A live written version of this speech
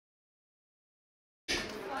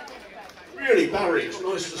really, Barry, it's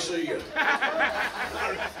nice to see you.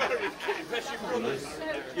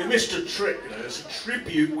 You missed a trick, you know, it's a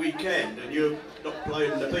tribute weekend and you're not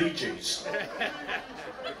playing the Bee Gees.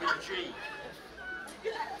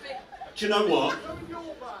 Do you know what?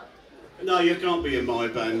 No, you can't be in my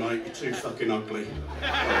band, mate, you're too fucking ugly.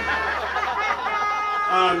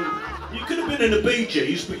 You could have been in the Bee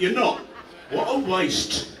Gees, but you're not. What a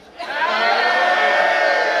waste.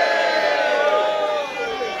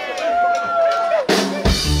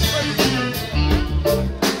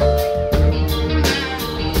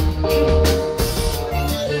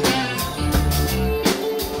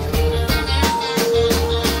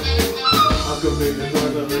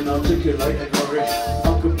 Articulated courage.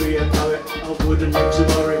 I could be a poet, I wouldn't need to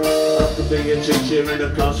worry. I could be a teacher in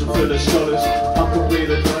a classroom full of scholars. I could be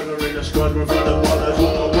the driver in a squadron full of wallers.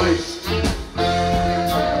 What a waste!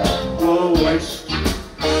 What a waste!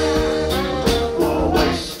 What a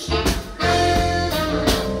waste!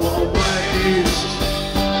 What a waste!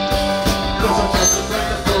 Cause I tried to break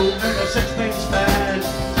the fool and the 16's bad.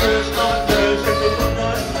 First night, Thursday, good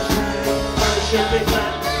night, I should be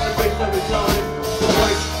glad to be very time. What a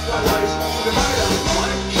waste! I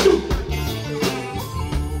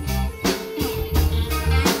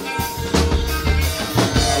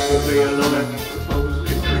could be a lawyer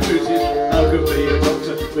with bruises. I could be a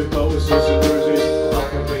doctor with bonuses and bruises. I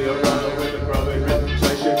could be a runner with a growing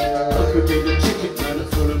reputation. I could be the ticket man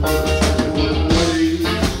full of motivation.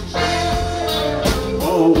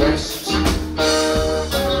 What a waste!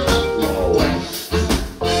 What a waste!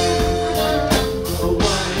 What a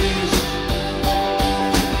waste!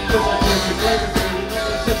 Cause I take a break and feel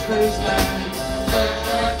like a 6-piece band. First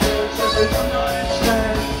night, girls, every one night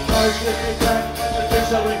stand. I should be glad to do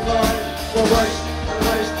something fine. What a waste, what a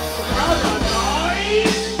waste, what a waste.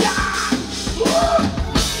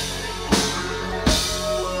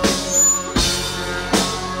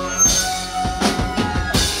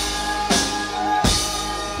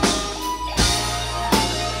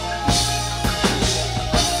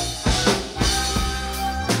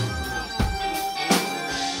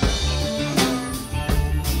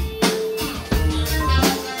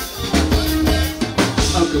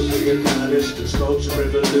 To start a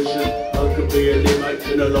revolution, I could be an inmate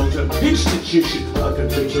in a long-term institution. I can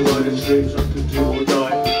preach the wine and streams, I can do or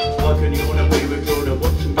die. I can yawn and be withdrawn and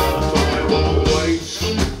watch them go by. What a waste!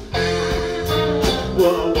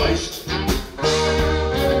 What a waste!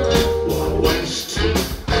 What a waste!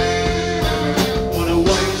 What a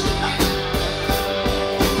waste!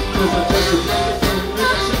 Cause I take a break from the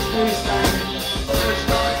 6-piece band. First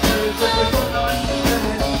night, turns every one night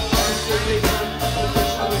stand. I should be done, I'll do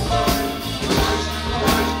something fine.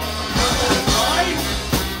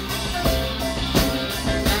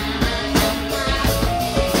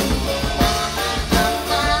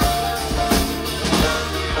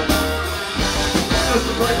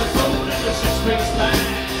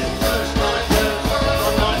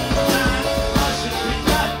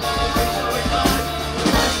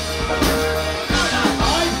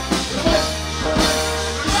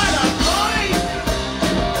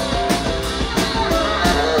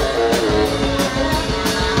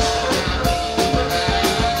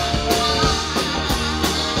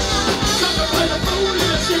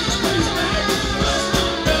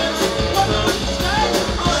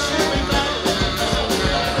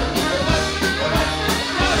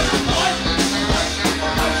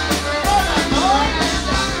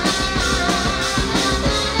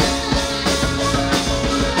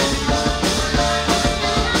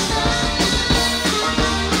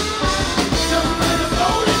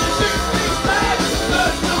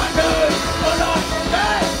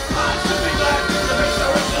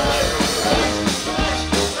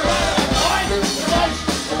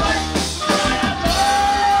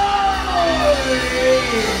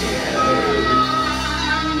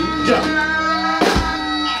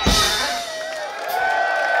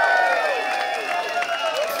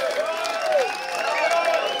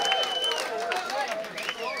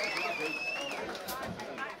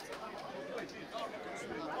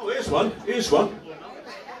 Here's one.